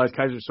just realized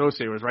Kaiser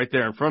Sose was right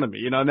there in front of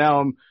me. Now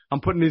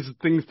I'm putting these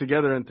things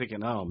together and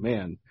thinking, oh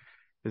man,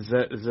 is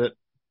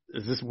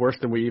is this worse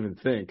than we even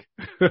think?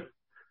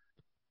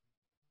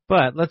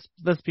 But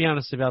let's be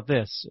honest about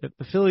this. If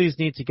the Phillies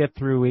need to get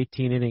through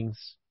 18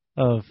 innings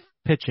of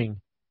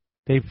pitching,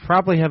 they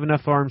probably have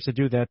enough arms to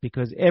do that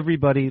because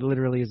everybody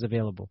literally is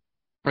available.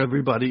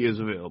 Everybody is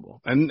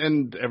available,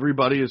 and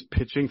everybody is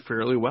pitching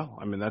fairly well.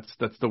 I mean,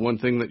 that's the one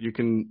thing that you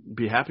can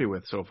be happy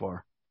with so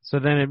far. So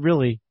then it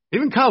really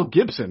even Kyle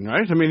Gibson,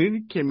 right? I mean,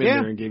 he came in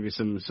there and gave you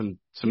some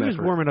he was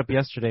effort. warming up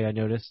yesterday. I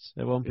noticed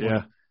at one point.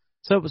 Yeah.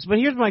 So, but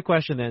here's my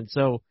question then.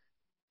 So,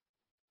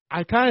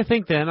 I kind of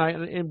think then,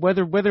 and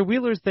whether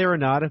Wheeler's there or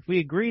not, if we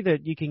agree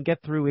that you can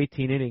get through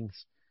 18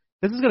 innings,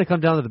 this is going to come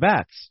down to the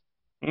bats.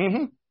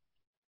 Mm-hmm.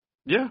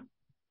 Yeah.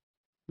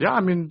 Yeah,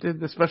 I mean,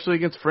 especially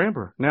against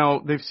Framber.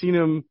 Now, they've seen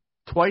him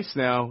twice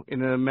now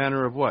in a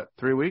matter of,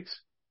 3 weeks?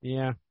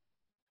 Yeah.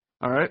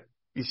 All right.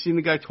 You've seen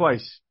the guy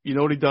twice. You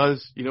know what he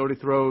does. You know what he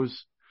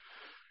throws.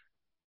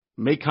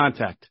 Make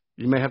contact.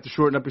 You may have to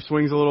shorten up your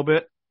swings a little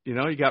bit. You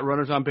know, you got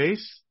runners on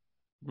base.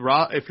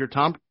 If you're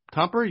Tomper,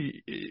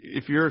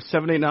 if you're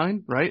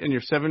 7-8-9, right, and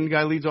your 7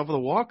 guy leads off of the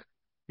walk,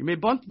 you may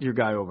bunt your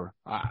guy over.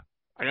 I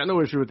got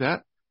no issue with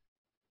that.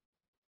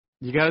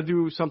 You got to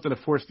do something to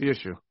force the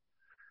issue.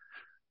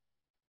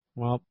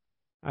 Well,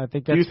 I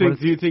think that's. Do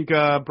you think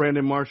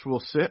Brandon Marsh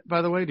will sit?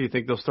 By the way, do you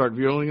think they'll start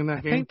Vierling in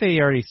that game? I think they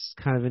already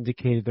kind of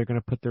indicated they're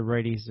going to put their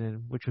righties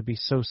in, which would be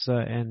Sosa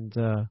and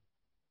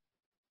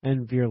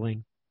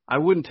Vierling. I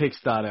wouldn't take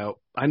Stott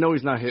out. I know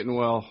he's not hitting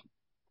well.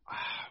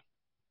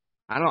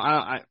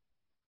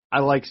 I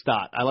like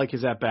Stott. I like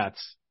his at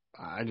bats.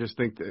 I just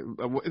think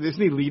that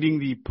isn't he leading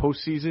the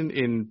postseason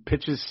in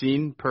pitches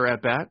seen per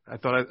at bat? I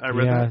thought I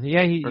read that.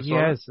 Yeah, he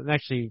has. And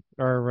actually,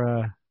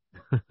 our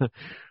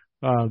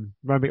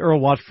remember Earl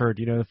Watford,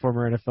 the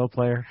former NFL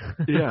player.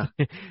 Yeah,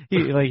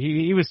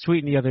 he was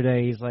tweeting the other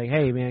day. He's like,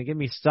 "Hey man, give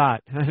me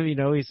Stott."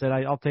 He said,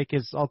 "I'll take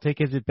his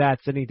at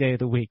bats any day of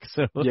the week."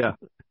 So yeah.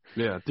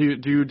 Do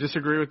you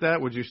disagree with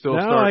that? Would you still?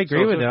 No, start I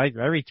agree Sosa? with it. I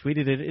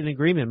retweeted it in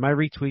agreement. My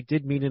retweet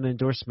did mean an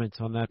endorsement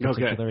on that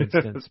particular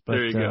instance. But,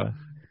 there you go.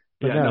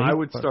 But I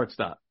would start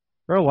Stott.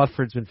 Earl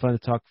Watford's been fun to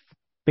talk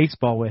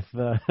baseball with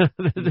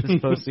this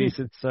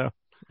postseason. So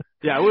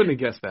yeah, I wouldn't have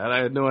guessed that.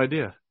 I had no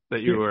idea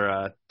that you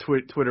were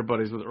Twitter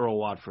buddies with Earl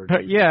Watford.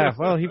 Yeah,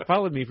 well, he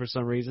followed me for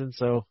some reason.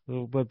 So,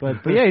 but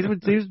yeah,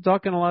 he was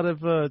talking a lot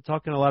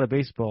of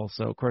baseball.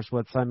 So of course,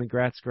 Simon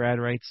Gratz grad,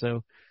 right?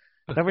 So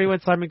is that where you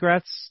went, Simon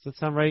Gratz? Does that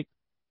sound right?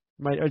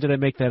 Or did I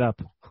make that up?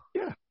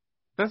 Yeah,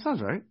 that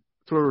sounds right.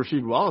 That's where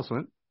Rasheed Wallace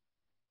went.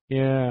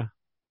 Yeah.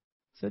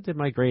 So did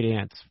my great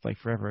aunt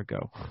forever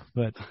ago.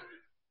 But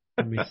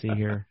let me see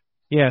here.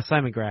 Yeah,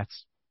 Simon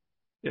Gratz.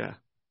 Yeah.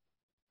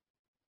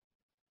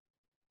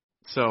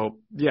 So,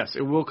 yes,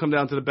 it will come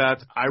down to the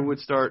bats. I would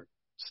start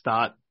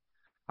Stott.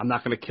 I'm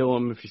not going to kill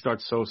him if you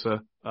start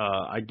Sosa.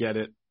 I get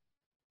it.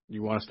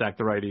 You want to stack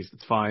the righties.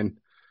 It's fine.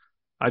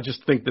 I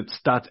just think that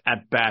Stott's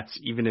at-bats,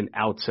 even in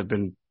outs, have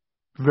been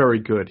very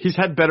good. He's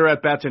had better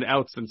at-bats in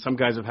outs than some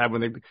guys have had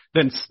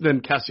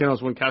than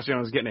Castellanos when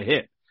Castellanos getting a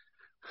hit.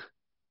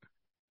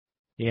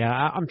 Yeah,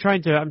 I'm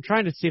trying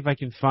to see if I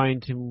can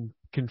find him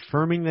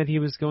confirming that he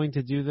was going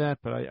to do that,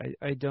 but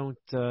I don't.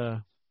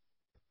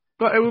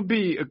 But it would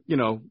be,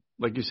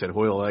 like you said,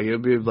 Hoyle. It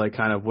would be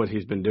kind of what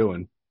he's been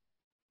doing.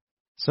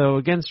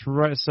 So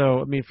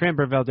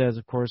Framber Valdez,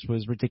 of course,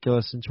 was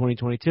ridiculous in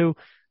 2022.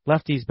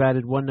 Lefties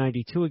batted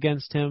 192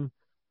 against him.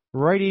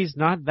 Righties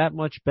not that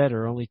much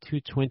better, only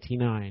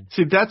 229.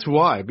 See, that's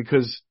why,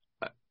 because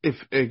if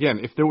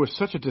there was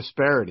such a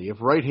disparity, if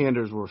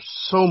right-handers were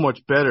so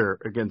much better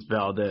against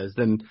Valdez,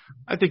 then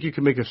I think you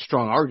could make a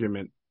strong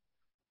argument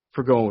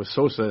for going with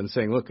Sosa and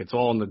saying, look, it's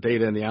all in the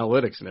data and the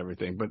analytics and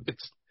everything. But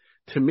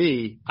to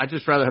me, I'd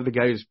just rather have the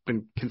guy who's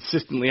been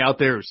consistently out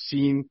there, who's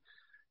seen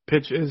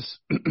pitches,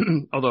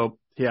 although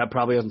he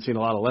probably hasn't seen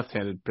a lot of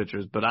left-handed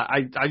pitchers, but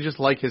I just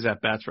like his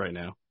at-bats right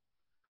now.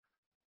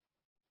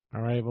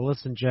 All right, well,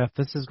 listen, Jeff,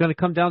 this is going to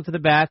come down to the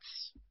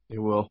bats. It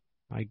will.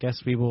 I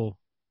guess we will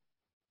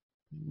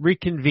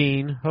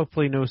reconvene,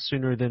 hopefully no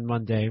sooner than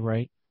Monday,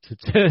 right, to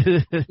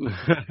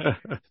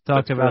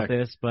talk about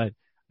this. But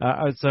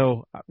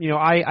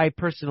I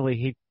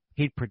personally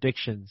hate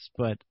predictions,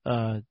 but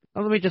let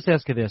me just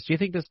ask you this. Do you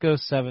think this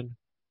goes 7?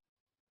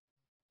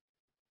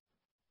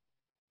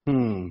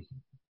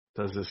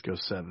 Does this go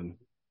 7?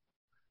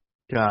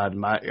 God,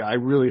 I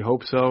really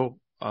hope so.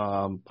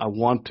 I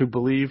want to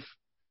believe.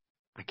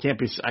 I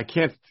can't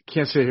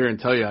sit here and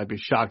tell you I'd be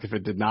shocked if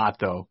it did not,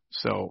 though.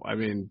 So, I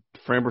mean,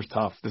 Framber's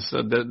tough.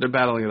 They're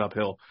battling it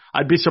uphill.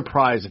 I'd be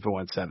surprised if it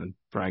went 7,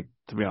 Frank,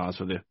 to be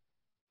honest with you.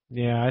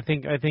 Yeah, I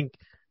think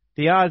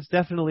the odds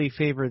definitely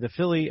favor the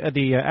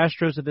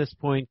Astros at this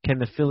point. Can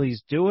the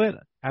Phillies do it?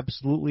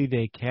 Absolutely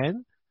they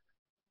can.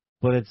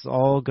 But it's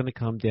all going to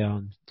come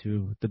down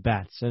to the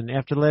bats. And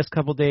after the last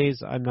couple of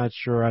days, I'm not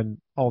sure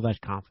I'm all that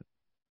confident.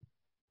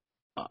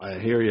 I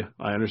hear you.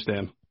 I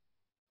understand.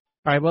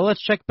 All right, well,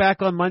 let's check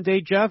back on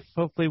Monday, Jeff.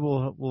 Hopefully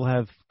we'll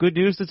have good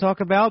news to talk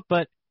about,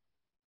 but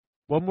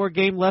one more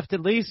game left at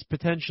least,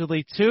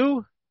 potentially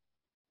 2.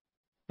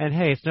 And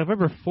hey, it's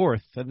November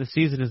 4th, and the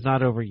season is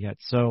not over yet.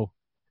 So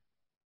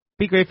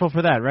be grateful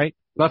for that, right?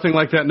 Nothing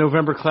like that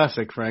November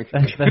Classic, Frank.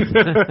 That's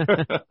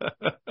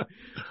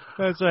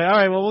right. All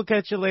right, well, we'll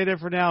catch you later.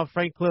 For now,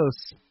 Frank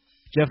Close,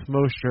 Jeff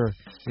Mosher.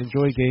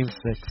 Enjoy Game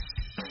 6.